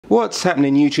What's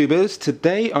happening, YouTubers?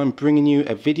 Today I'm bringing you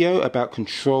a video about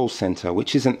Control Center,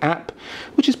 which is an app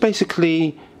which is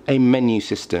basically a menu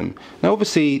system. Now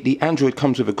obviously the Android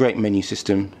comes with a great menu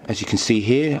system, as you can see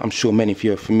here. I'm sure many of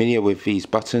you are familiar with these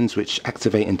buttons which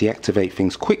activate and deactivate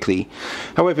things quickly.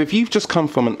 However, if you've just come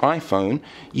from an iPhone,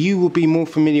 you will be more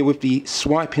familiar with the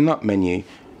swiping up menu,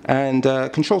 and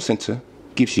Control Center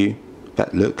gives you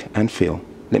that look and feel.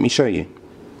 Let me show you.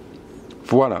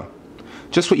 Voila.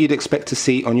 Just what you'd expect to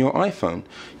see on your iPhone.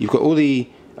 You've got all the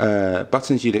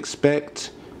buttons you'd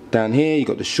expect. Down here you've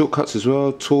got the shortcuts as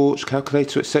well, torch,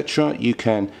 calculator, etc. You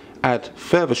can add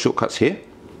further shortcuts here,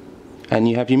 and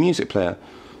you have your music player.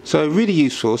 So really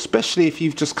useful, especially if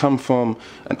you've just come from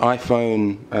an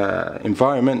iPhone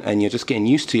environment and you're just getting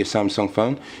used to your Samsung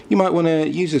phone. You might want to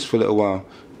use this for a little while.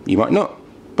 You might not,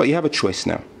 but you have a choice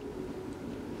now.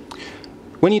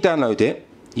 When you download it,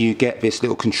 you get this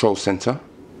little Control Center.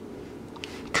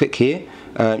 Click here.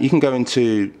 You can go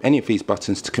into any of these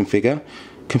buttons to configure.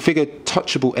 Configure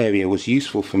touchable area was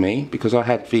useful for me because I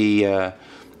had the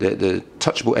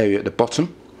touchable area at the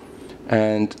bottom,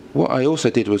 and what I also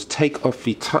did was take off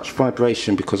the touch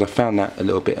vibration because I found that a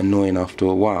little bit annoying after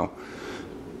a while.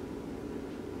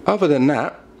 Other than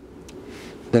that,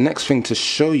 the next thing to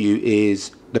show you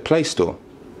is the Play Store.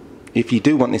 If you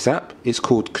do want this app, it's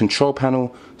called Control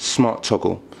Panel Smart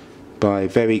Toggle by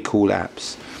Very Cool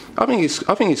Apps. I think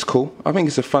it's cool. I think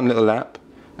it's a fun little app.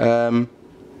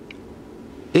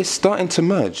 It's starting to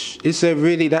merge. Is there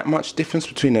really that much difference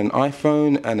between an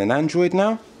iPhone and an Android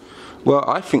now? Well,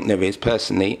 I think there is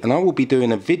personally, and I will be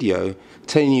doing a video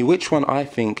telling you which one I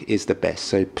think is the best.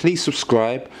 So please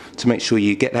subscribe to make sure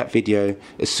you get that video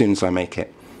as soon as I make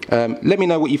it. Let me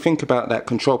know what you think about that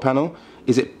control panel.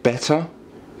 Is it better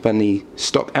than the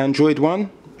stock Android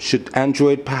one? Should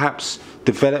Android perhaps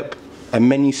develop a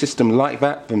menu system like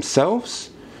that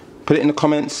themselves? Put it in the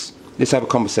comments. Let's have a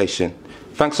conversation.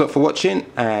 Thanks a lot for watching,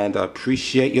 and I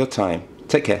appreciate your time.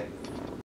 Take care.